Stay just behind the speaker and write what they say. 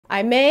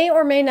I may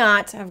or may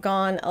not have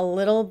gone a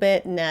little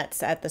bit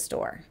nuts at the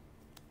store.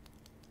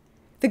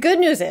 The good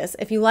news is,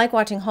 if you like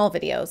watching haul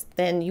videos,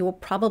 then you will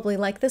probably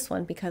like this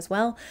one because,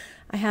 well,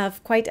 I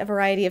have quite a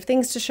variety of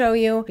things to show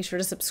you. Be sure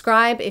to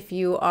subscribe if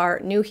you are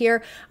new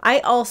here.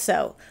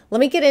 Let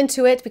me get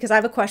into it because I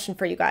have a question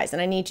for you guys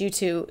and I need you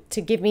to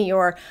give me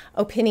your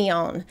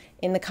opinion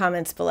in the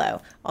comments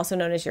below, also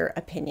known as your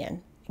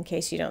opinion, in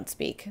case you don't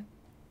speak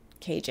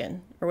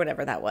Cajun or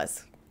whatever that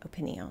was.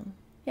 Opinion.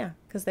 Yeah,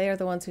 because they are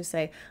the ones who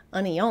say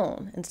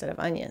onion instead of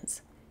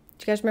onions.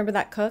 Do you guys remember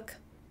that cook?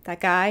 That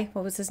guy,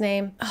 what was his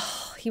name?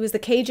 Oh, he was the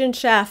Cajun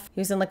chef.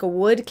 He was in like a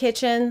wood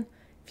kitchen.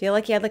 I feel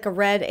like he had like a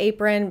red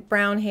apron,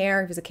 brown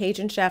hair. He was a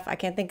Cajun chef. I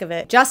can't think of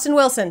it. Justin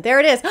Wilson. There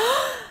it is.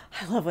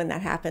 I love when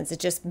that happens. It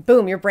just,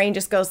 boom, your brain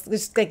just goes,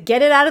 just like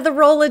get it out of the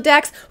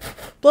Rolodex,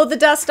 blow the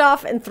dust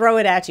off and throw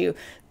it at you.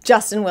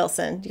 Justin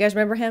Wilson. Do you guys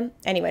remember him?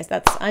 Anyways,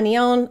 that's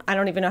onion. I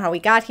don't even know how we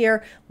got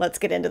here. Let's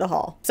get into the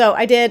haul. So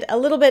I did a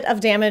little bit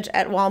of damage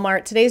at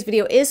Walmart. Today's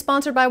video is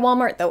sponsored by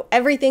Walmart, though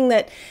everything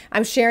that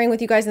I'm sharing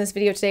with you guys in this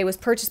video today was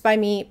purchased by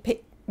me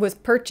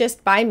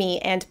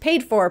and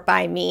paid for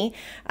by me.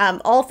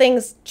 All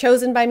things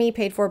chosen by me,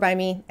 paid for by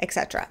me,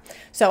 etc.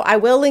 So I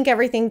will link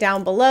everything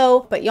down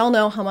below, but y'all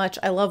know how much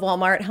I love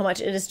Walmart, how much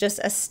it is just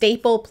a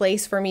staple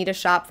place for me to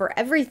shop for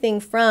everything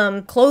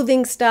from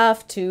clothing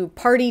stuff to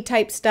party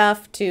type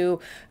stuff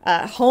to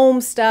home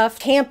stuff,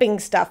 camping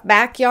stuff,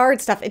 backyard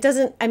stuff. It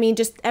doesn't, I mean,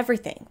 just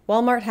everything.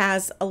 Walmart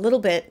has a little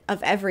bit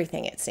of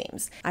everything, it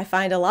seems. I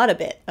find a lot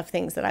of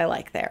things that I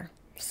like there.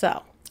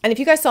 And if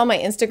you guys saw my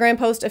Instagram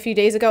post a few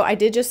days ago, I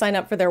did just sign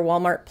up for their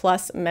Walmart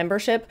Plus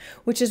membership,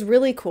 which is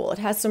really cool. It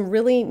has some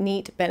really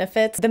neat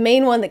benefits. The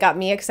main one that got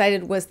me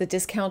excited was the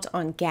discount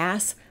on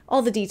gas.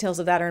 All the details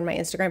of that are in my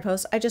Instagram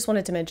post. I just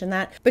wanted to mention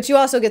that. But you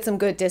also get some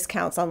good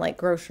discounts on like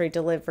grocery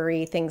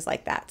delivery, things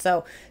like that.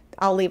 So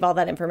I'll leave all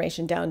that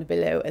information down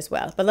below as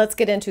well. But let's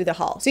get into the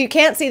haul. So you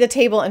can't see the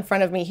table in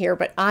front of me here,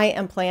 but I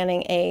am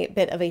planning a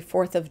bit of a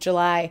 4th of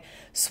July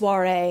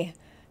soiree.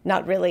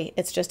 Not really,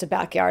 it's just a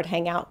backyard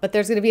hangout, but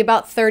there's gonna be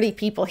about 30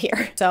 people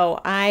here. So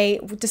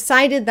I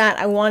decided that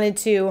I wanted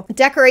to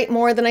decorate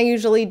more than I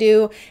usually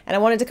do, and I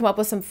wanted to come up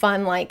with some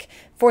fun, like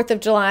 4th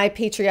of July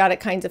patriotic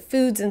kinds of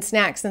foods and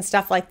snacks and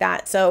stuff like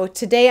that. So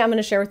today I'm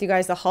gonna share with you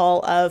guys the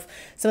haul of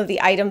some of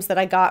the items that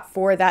I got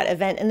for that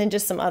event, and then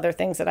just some other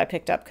things that I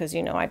picked up because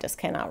you know I just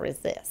cannot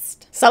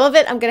resist. Some of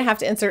it I'm gonna have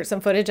to insert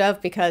some footage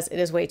of because it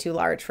is way too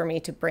large for me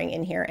to bring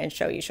in here and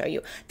show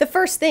you. The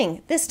first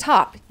thing, this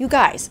top, you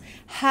guys,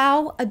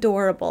 how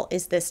adorable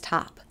is this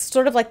top?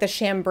 Sort of like the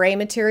chambray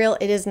material.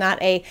 It is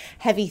not a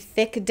heavy,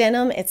 thick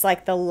denim. It's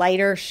like the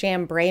lighter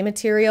chambray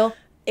material.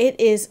 It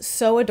is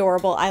so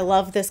adorable. I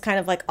love this kind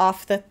of like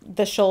off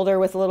the shoulder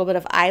with a little bit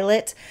of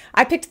eyelet.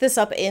 I picked this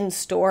up in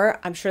store.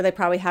 I'm sure they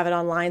probably have it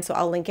online, so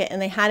I'll link it.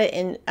 And they had it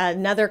in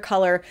another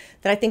color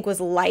that I think was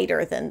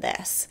lighter than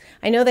this.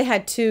 I know they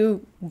had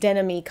two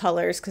denim-y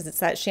colors because it's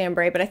that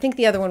chambray, but I think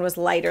the other one was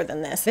lighter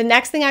than this. The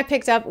next thing I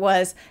picked up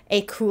was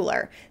a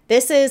cooler.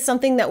 This is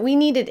something that we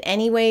needed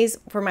anyways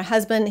for my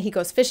husband. He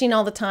goes fishing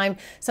all the time.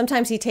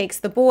 Sometimes he takes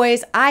the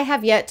boys. I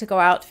have yet to go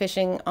out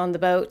fishing on the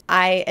boat.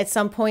 I, at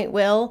some point,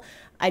 will.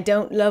 I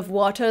don't love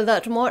water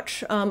that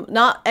much.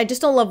 I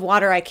just don't love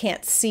water I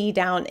can't see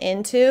down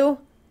into.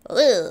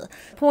 Ugh.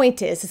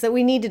 Point is that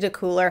we needed a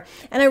cooler,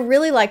 and I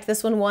really liked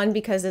this one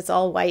because it's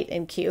all white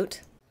and cute.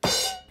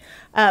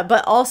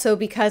 But also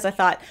because I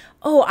thought,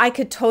 oh, I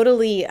could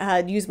totally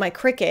use my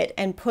Cricut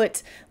and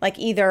put like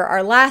either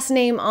our last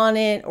name on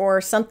it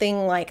or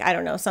something like, I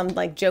don't know, some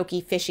like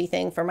jokey fishy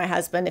thing for my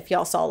husband. If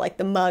y'all saw like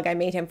the mug I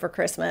made him for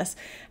Christmas,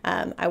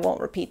 I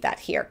won't repeat that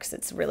here because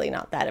it's really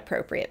not that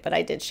appropriate, but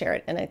I did share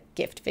it in a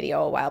gift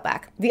video a while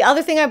back. The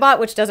other thing I bought,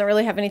 which doesn't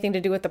really have anything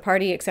to do with the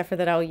party except for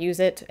that I'll use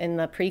it in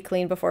the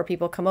pre-clean before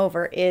people come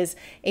over, is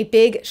a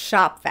big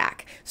shop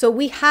vac. So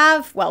we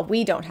have, well,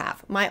 we don't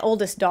have, my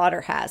oldest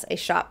daughter has a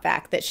shop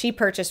vac that she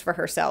purchased for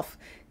herself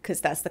because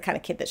that's the kind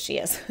of kid that she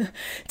is,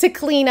 to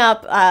clean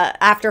up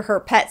after her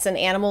pets and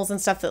animals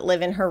and stuff that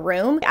live in her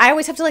room. I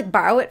always have to like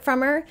borrow it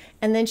from her,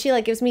 and then she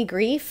like gives me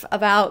grief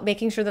about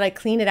making sure that I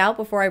clean it out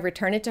before I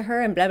return it to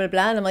her and blah, blah,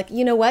 blah. And I'm like,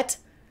 you know what?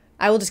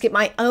 I will just get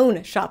my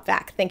own shop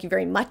vac. Thank you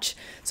very much.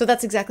 So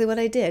that's exactly what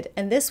I did.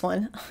 And this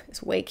one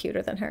is way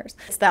cuter than hers.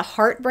 It's the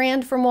Heart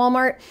brand from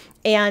Walmart,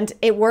 and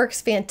it works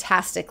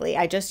fantastically.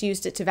 I just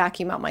used it to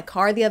vacuum out my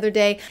car the other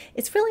day.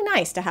 It's really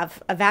nice to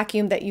have a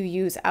vacuum that you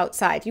use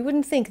outside. You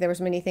wouldn't think there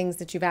was many things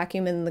that you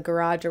vacuum in the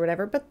garage or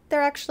whatever, but there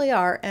actually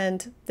are,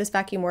 and this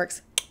vacuum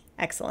works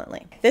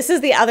excellently. This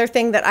is the other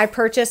thing that I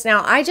purchased.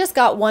 Now, I just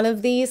got one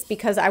of these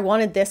because I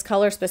wanted this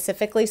color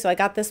specifically, so I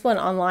got this one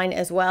online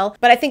as well.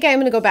 But I think I am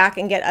going to go back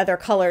and get other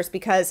colors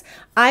because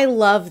I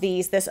love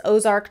these. This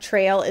Ozark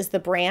Trail is the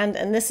brand,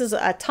 and this is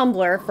a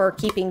tumbler for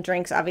keeping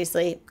drinks,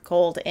 obviously,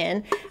 cold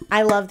in.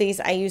 I love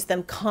these. I use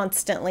them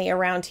constantly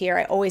around here.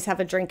 I always have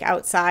a drink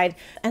outside,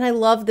 and I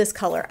love this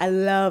color. I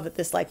love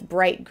this like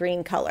bright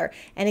green color.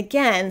 And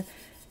again,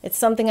 it's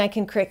something I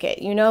can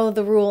Cricut. You know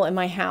the rule in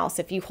my house.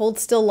 If you hold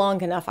still long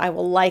enough, I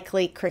will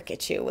likely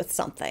Cricut you with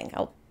something.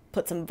 I'll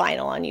put some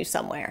vinyl on you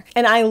somewhere.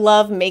 And I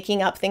love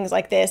making up things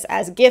like this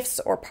as gifts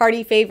or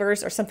party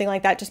favors or something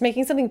like that, just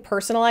making something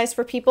personalized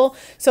for people.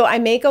 So I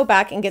may go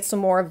back and get some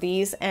more of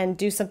these and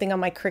do something on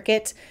my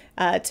Cricut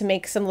to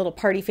make some little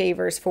party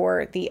favors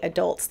for the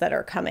adults that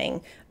are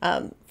coming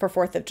for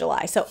 4th of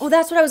July. So, oh,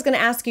 that's what I was going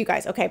to ask you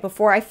guys. Okay,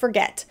 before I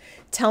forget,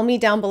 tell me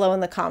down below in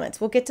the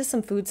comments. We'll get to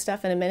some food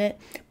stuff in a minute,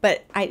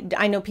 but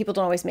I know people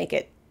don't always make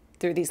it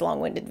through these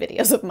long-winded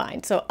videos of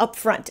mine. So up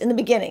front, in the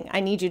beginning,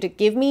 I need you to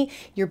give me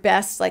your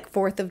best like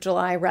 4th of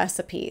July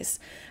recipes.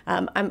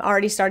 I'm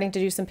already starting to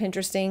do some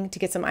Pinteresting to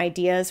get some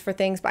ideas for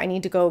things, but I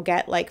need to go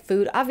get like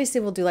food.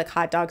 Obviously, we'll do like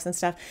hot dogs and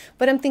stuff,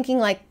 but I'm thinking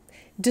like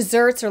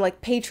desserts or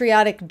like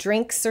patriotic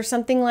drinks or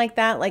something like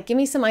that. Like, give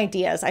me some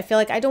ideas. I feel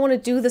like I don't want to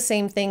do the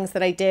same things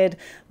that I did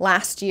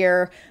last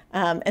year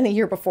and the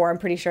year before. I'm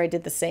pretty sure I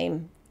did the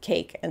same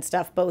cake and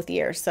stuff both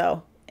years.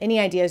 So any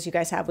ideas you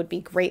guys have would be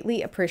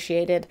greatly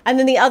appreciated. And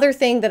then the other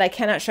thing that I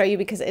cannot show you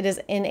because it is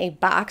in a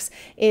box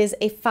is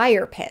a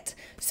fire pit.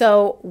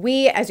 So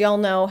we, as y'all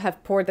know,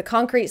 have poured the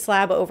concrete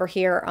slab over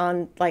here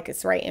on, like,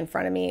 it's right in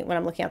front of me when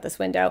I'm looking out this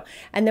window.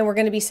 And then we're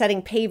going to be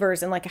setting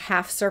pavers in like a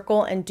half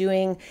circle and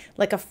doing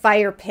like a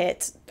fire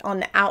pit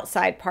on the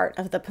outside part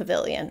of the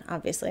pavilion.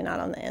 Obviously not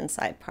on the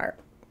inside part.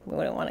 We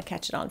wouldn't want to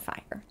catch it on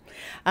fire.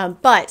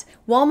 But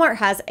Walmart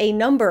has a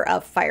number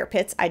of fire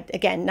pits.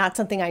 Again, not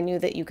something I knew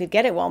that you could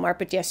get at Walmart,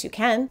 but yes, you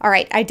can. All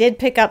right, I did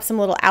pick up some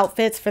little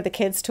outfits for the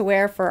kids to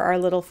wear for our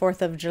little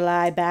 4th of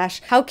July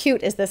bash. How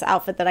cute is this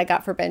outfit that I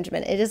got for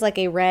Benjamin? It is like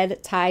a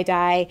red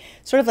tie-dye,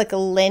 sort of like a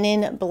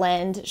linen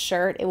blend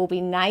shirt. It will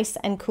be nice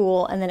and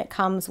cool, and then it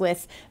comes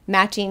with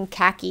matching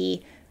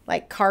khaki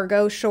like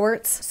cargo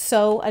shorts.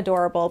 So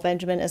adorable.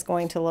 Benjamin is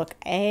going to look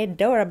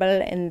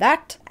adorable in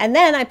that. And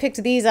then I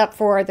picked these up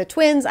for the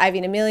twins, Ivy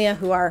and Amelia,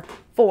 who are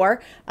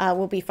 4,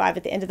 will be 5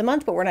 at the end of the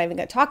month, but we're not even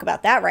going to talk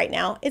about that right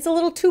now. It's a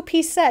little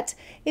 2-piece set.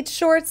 It's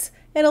shorts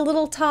and a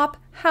little top.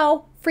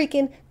 How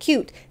freaking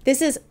cute.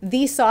 This is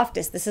the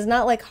softest. This is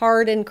not like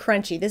hard and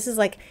crunchy. This is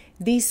like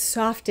the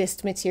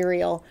softest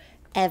material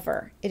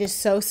ever. It is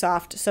so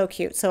soft, so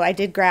cute. So I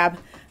did grab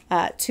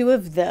 2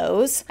 of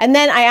those. And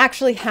then I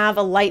actually have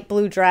a light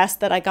blue dress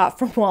that I got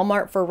from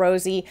Walmart for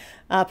Rosie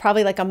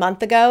probably like a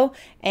month ago.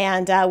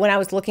 And when I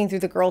was looking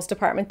through the girls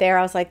department there,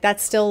 I was like,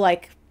 that's still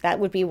like, that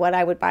would be what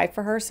I would buy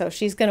for her. So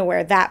she's going to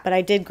wear that. But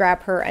I did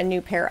grab her a new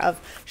pair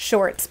of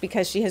shorts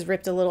because she has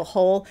ripped a little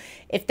hole.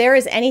 If there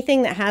is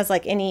anything that has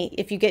like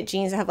if you get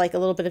jeans that have like a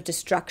little bit of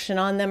destruction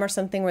on them or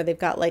something where they've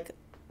got like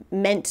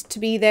meant to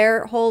be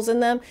there holes in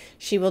them,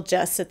 she will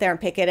just sit there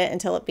and pick at it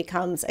until it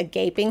becomes a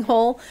gaping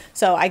hole.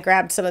 So I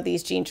grabbed some of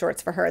these jean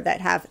shorts for her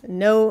that have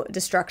no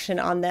destruction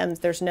on them.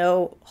 There's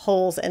no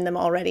holes in them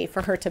already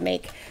for her to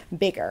make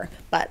bigger,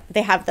 but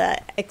they have the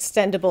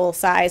extendable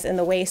size in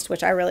the waist,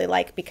 which I really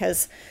like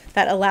because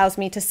that allows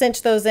me to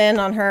cinch those in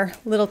on her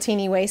little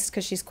teeny waist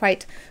because she's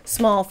quite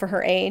small for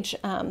her age.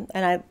 And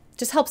I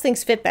just helps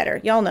things fit better.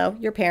 Y'all know,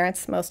 your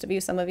parents, most of you,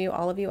 some of you,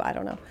 all of you, I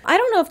don't know. I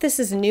don't know if this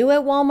is new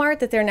at Walmart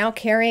that they're now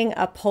carrying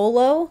a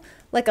polo,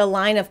 like a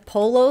line of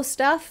polo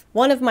stuff.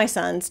 One of my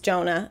sons,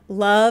 Jonah,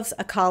 loves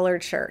a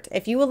collared shirt.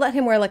 If you will let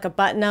him wear like a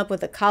button up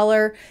with a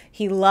collar,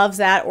 he loves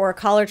that, or a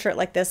collared shirt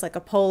like this, like a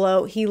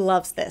polo. He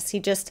loves this.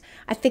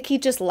 I think he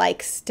just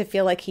likes to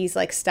feel like he's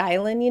like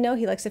styling, you know,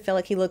 he likes to feel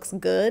like he looks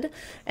good.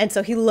 And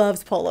so he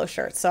loves polo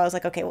shirts. So I was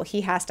like, okay, well,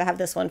 he has to have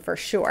this one for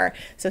sure.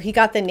 So he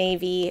got the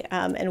navy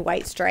and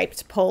white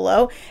striped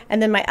polo. And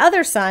then my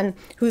other son,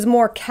 who's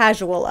more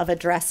casual of a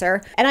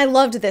dresser, and I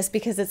loved this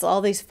because it's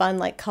all these fun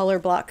like color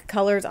block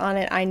colors on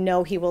it. I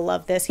know he will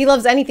love this. He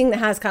loves anything that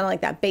has kind of like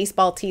that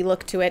baseball tee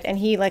look to it. And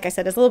he, like I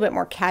said, is a little bit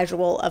more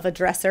casual of a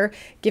dresser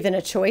given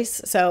a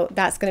choice. So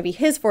that's going to be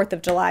his 4th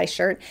of July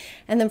shirt.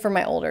 And then for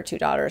my older 2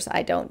 daughters,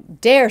 I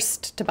don't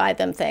darest to buy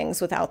them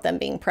things without them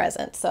being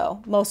present.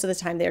 So most of the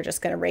time they're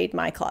just going to raid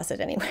my closet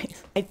anyway.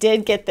 I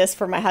did get this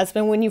for my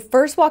husband. When you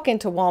first walk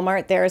into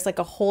Walmart, there is like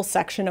a whole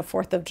section of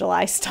 4th of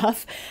July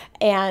stuff.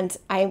 And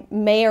I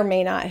may or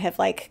may not have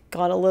like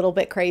gone a little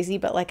bit crazy,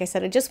 but like I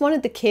said, I just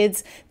wanted the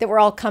kids that were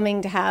all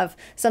coming to have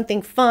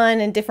something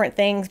fun and different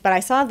things. But I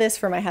saw this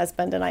for my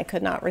husband and I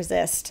could not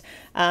resist.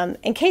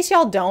 In case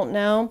y'all don't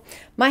know,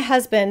 my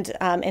husband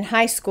in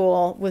high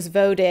school was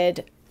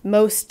voted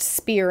most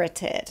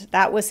spirited.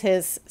 That was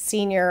his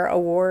senior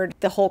award.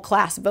 The whole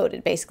class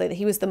voted basically that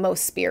he was the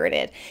most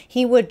spirited.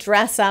 He would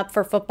dress up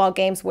for football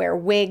games, wear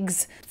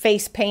wigs,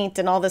 face paint,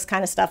 and all this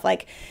kind of stuff.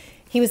 Like,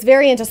 he was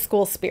very into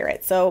school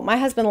spirit. So my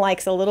husband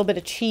likes a little bit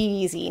of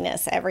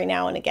cheesiness every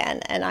now and again.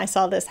 And I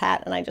saw this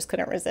hat and I just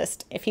couldn't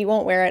resist. If he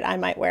won't wear it, I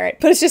might wear it.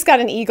 But it's just got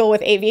an eagle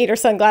with aviator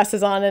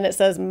sunglasses on and it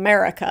says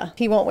America.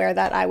 He won't wear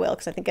that. I will,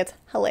 because I think it's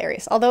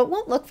hilarious. Although it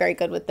won't look very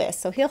good with this,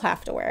 so he'll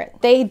have to wear it.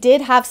 They did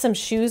have some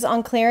shoes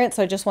on clearance.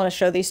 So I just want to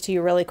show these to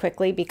you really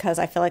quickly because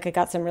I feel like I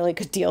got some really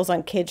good deals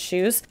on kids'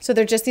 shoes. So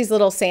they're just these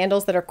little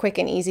sandals that are quick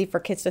and easy for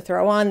kids to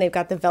throw on. They've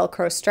got the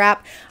Velcro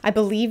strap. I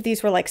believe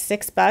these were like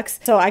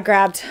 $6. So I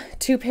grabbed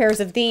 2 pairs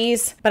of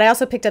these, but I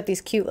also picked up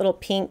these cute little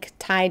pink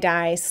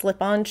tie-dye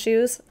slip-on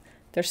shoes.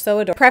 They're so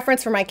adorable.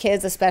 Preference for my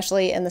kids,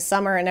 especially in the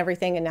summer and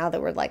everything, and now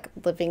that we're like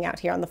living out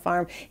here on the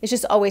farm, it's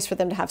just always for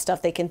them to have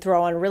stuff they can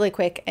throw on really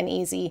quick and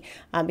easy,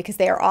 because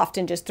they are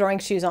often just throwing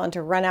shoes on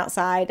to run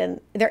outside, and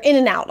they're in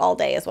and out all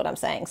day is what I'm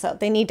saying. So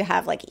they need to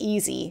have like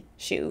easy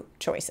shoe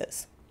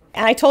choices.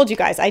 And I told you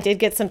guys, I did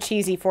get some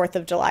cheesy 4th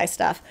of July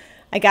stuff.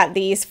 I got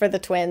these for the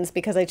twins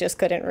because I just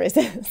couldn't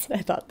resist. I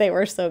thought they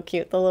were so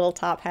cute, the little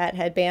top hat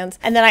headbands.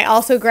 And then I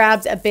also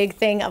grabbed a big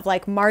thing of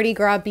like Mardi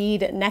Gras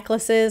bead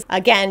necklaces,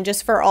 again,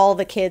 just for all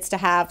the kids to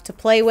have to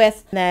play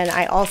with. And then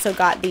I also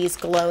got these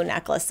glow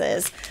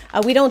necklaces.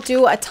 We don't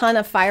do a ton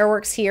of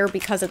fireworks here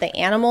because of the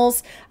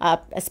animals,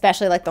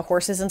 especially like the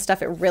horses and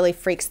stuff. It really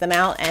freaks them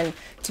out. And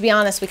to be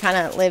honest, we kind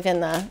of live in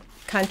the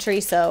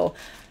country, so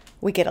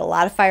we get a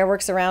lot of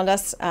fireworks around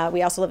us.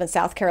 We also live in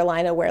South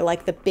Carolina where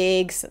like the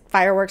big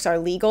fireworks are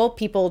legal.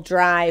 People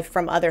drive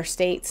from other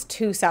states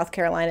to South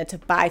Carolina to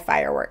buy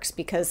fireworks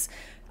because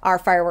our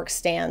fireworks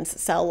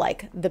stands sell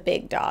like the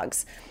big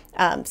dogs.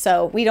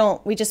 So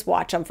we just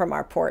watch them from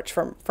our porch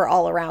for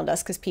all around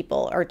us because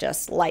people are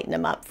just lighting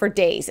them up for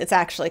days. It's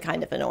actually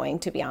kind of annoying,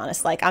 to be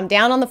honest. Like, I'm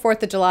down on the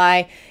 4th of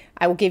July.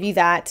 I will give you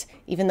that,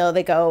 even though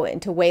they go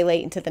into way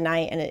late into the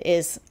night, and it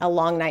is a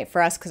long night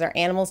for us because our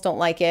animals don't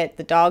like it.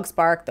 The dogs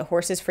bark, the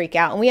horses freak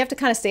out, and we have to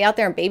kind of stay out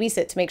there and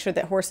babysit to make sure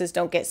that horses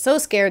don't get so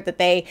scared that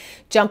they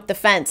jump the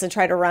fence and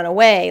try to run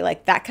away,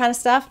 like that kind of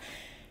stuff.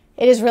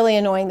 It is really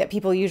annoying that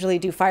people usually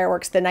do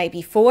fireworks the night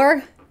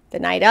before, the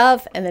night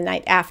of, and the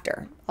night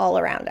after all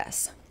around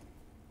us.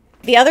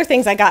 The other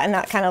things I got in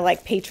that kind of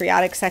like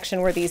patriotic section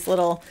were these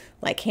little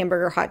like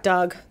hamburger hot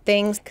dog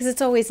things, because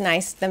it's always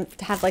nice them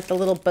to have like the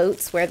little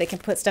boats where they can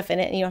put stuff in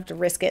it and you don't have to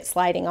risk it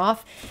sliding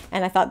off.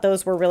 And I thought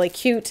those were really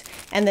cute.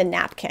 And the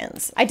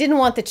napkins. I didn't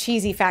want the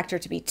cheesy factor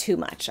to be too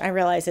much. I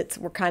realize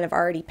we're kind of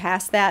already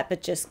past that,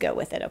 but just go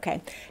with it,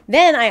 okay?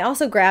 Then I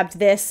also grabbed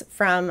this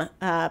from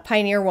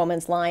Pioneer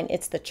Woman's line.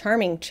 It's the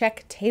Charming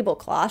Check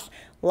tablecloth.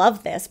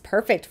 Love this.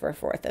 Perfect for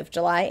 4th of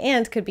July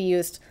and could be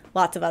used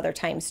lots of other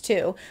times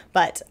too.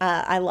 But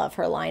I love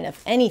her line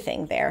of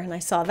anything there. And I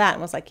saw that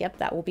and was like, yep,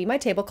 that will be my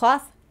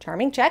tablecloth.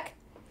 Charming check.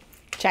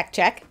 Check,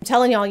 check. I'm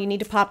telling y'all, you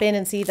need to pop in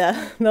and see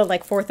the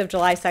like 4th of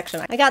July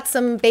section. I got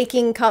some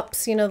baking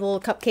cups, you know, the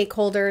little cupcake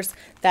holders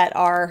that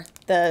are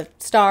the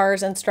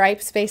stars and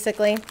stripes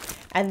basically.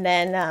 And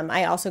then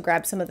I also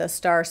grabbed some of the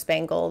Star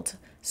Spangled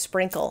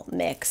sprinkle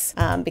mix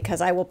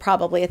because I will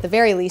probably at the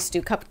very least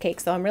do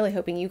cupcakes, so I'm really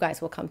hoping you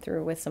guys will come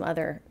through with some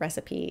other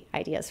recipe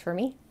ideas for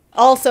me.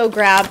 Also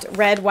grabbed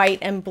red, white,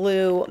 and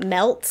blue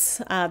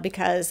melts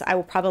because I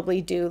will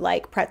probably do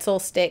like pretzel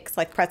sticks,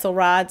 like pretzel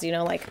rods, you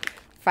know, like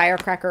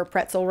firecracker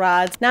pretzel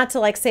rods. Not to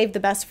like save the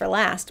best for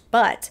last,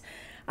 but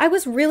I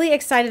was really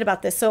excited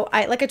about this. So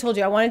like I told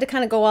you, I wanted to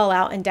kind of go all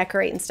out and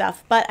decorate and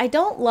stuff, but I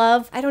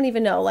don't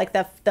even know, like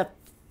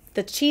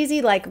the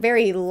cheesy, like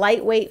very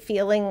lightweight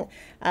feeling,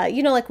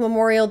 you know, like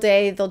Memorial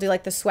Day, they'll do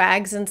like the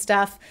swags and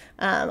stuff.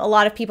 A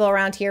lot of people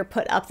around here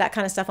put up that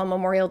kind of stuff on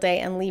Memorial Day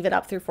and leave it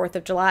up through 4th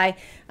of July.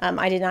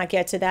 I did not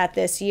get to that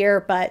this year,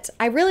 but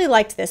I really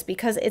liked this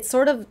because it's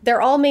sort of,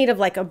 they're all made of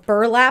like a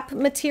burlap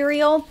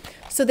material.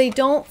 So they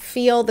don't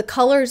feel, the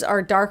colors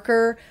are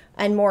darker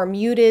and more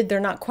muted.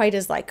 They're not quite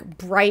as like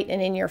bright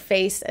and in your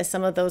face as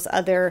some of those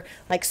other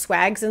like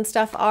swags and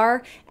stuff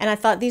are. And I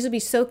thought these would be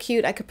so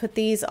cute. I could put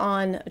these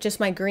on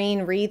just my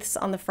green wreaths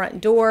on the front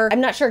door.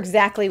 I'm not sure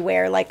exactly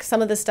where, like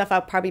some of the stuff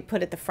I'll probably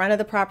put at the front of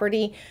the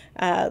property,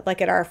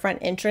 like at our front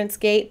entrance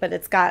gate, but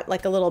it's got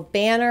like a little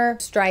banner,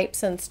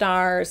 stripes and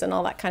stars and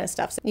all that kind of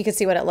stuff. So you can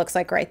see what it looks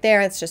like right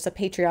there. It's just a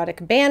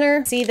patriotic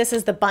banner. See, this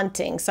is the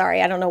bunting.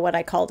 Sorry, I don't know what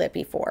I called it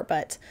before,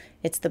 but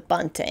it's the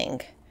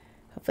bunting.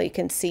 Hopefully you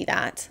can see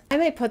that. I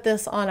may put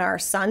this on our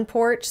sun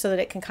porch so that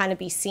it can kind of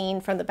be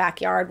seen from the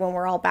backyard when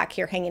we're all back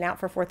here hanging out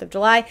for 4th of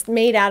July. It's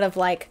made out of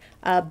like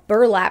a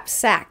burlap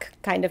sack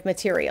kind of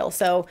material.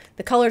 So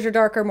the colors are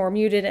darker, more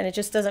muted, and it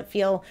just doesn't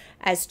feel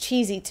as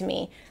cheesy to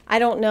me. I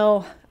don't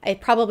know,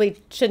 it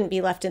probably shouldn't be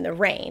left in the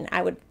rain.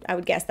 I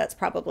would guess that's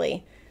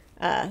probably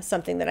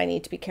something that I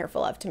need to be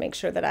careful of to make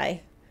sure that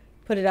I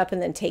put it up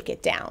and then take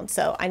it down.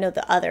 So I know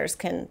the others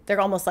can, they're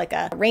almost like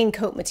a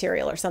raincoat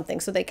material or something,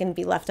 so they can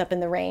be left up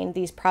in the rain.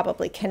 These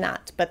probably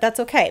cannot, but that's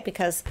okay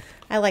because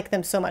I like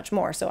them so much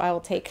more. So I will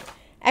take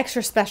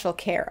extra special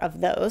care of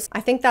those. I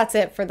think that's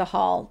it for the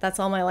haul. That's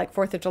all my like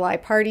 4th of July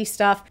party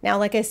stuff. Now,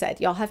 like I said,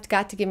 y'all have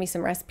got to give me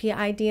some recipe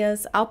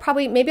ideas.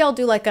 Maybe I'll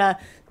do like a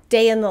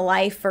day in the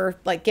life, or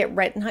like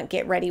not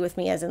get ready with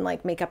me as in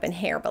like makeup and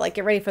hair, but like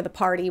get ready for the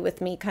party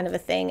with me kind of a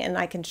thing. And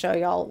I can show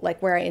y'all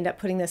like where I end up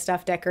putting this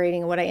stuff,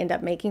 decorating, and what I end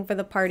up making for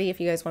the party if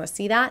you guys want to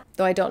see that.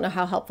 Though I don't know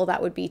how helpful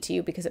that would be to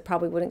you because it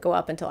probably wouldn't go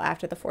up until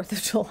after the 4th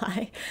of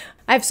July.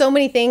 I have so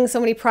many things, so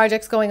many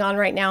projects going on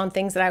right now and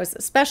things that I was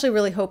especially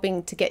really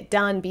hoping to get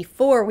done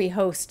before we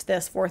host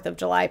this 4th of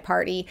July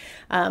party.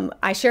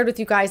 I shared with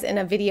you guys in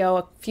a video,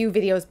 a few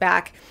videos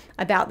back,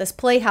 about this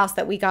playhouse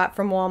that we got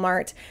from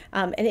Walmart.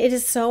 And it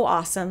is so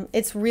awesome.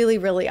 It's really,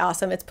 really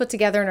awesome. It's put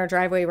together in our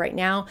driveway right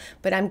now,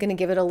 but I'm going to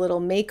give it a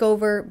little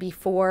makeover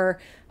before,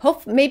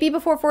 maybe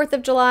before 4th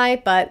of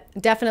July, but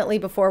definitely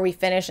before we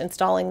finish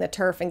installing the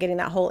turf and getting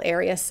that whole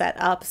area set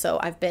up. So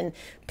I've been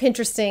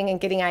Pinteresting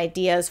and getting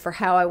ideas for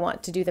how I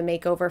want to do the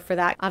makeover for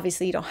that.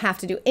 Obviously, you don't have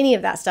to do any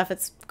of that stuff.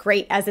 It's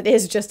great as it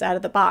is just out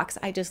of the box.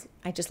 I just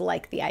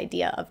like the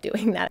idea of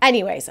doing that.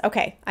 Anyways,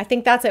 okay, I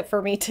think that's it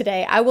for me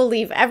today. I will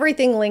leave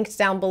everything linked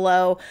down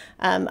below.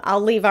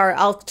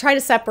 I'll try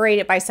to separate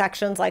it by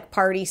sections, like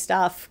party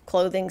stuff,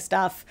 clothing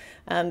stuff,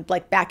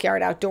 like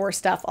backyard outdoor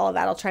stuff, all of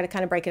that. I'll try to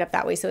kind of break it up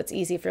that way so it's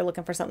easy if you're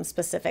looking for something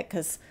specific,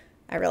 because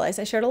I realize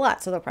I shared a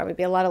lot, so there'll probably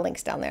be a lot of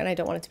links down there, and I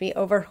don't want it to be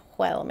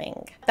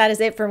overwhelming. That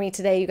is it for me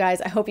today, you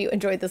guys. I hope you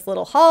enjoyed this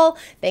little haul.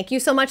 Thank you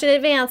so much in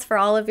advance for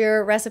all of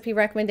your recipe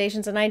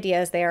recommendations and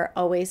ideas. They are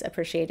always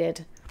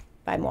appreciated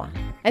by moi.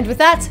 And with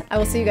that, I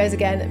will see you guys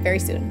again very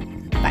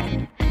soon.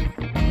 Bye.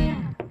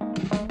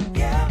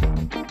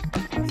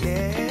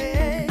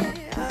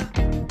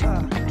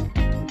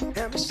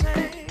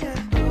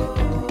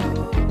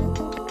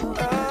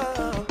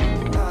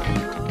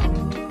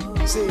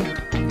 See,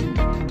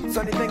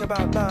 funny thing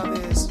about love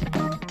is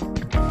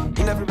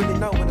you never really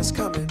know when it's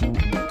coming,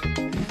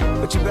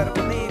 but you better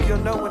believe you'll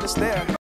know when it's there.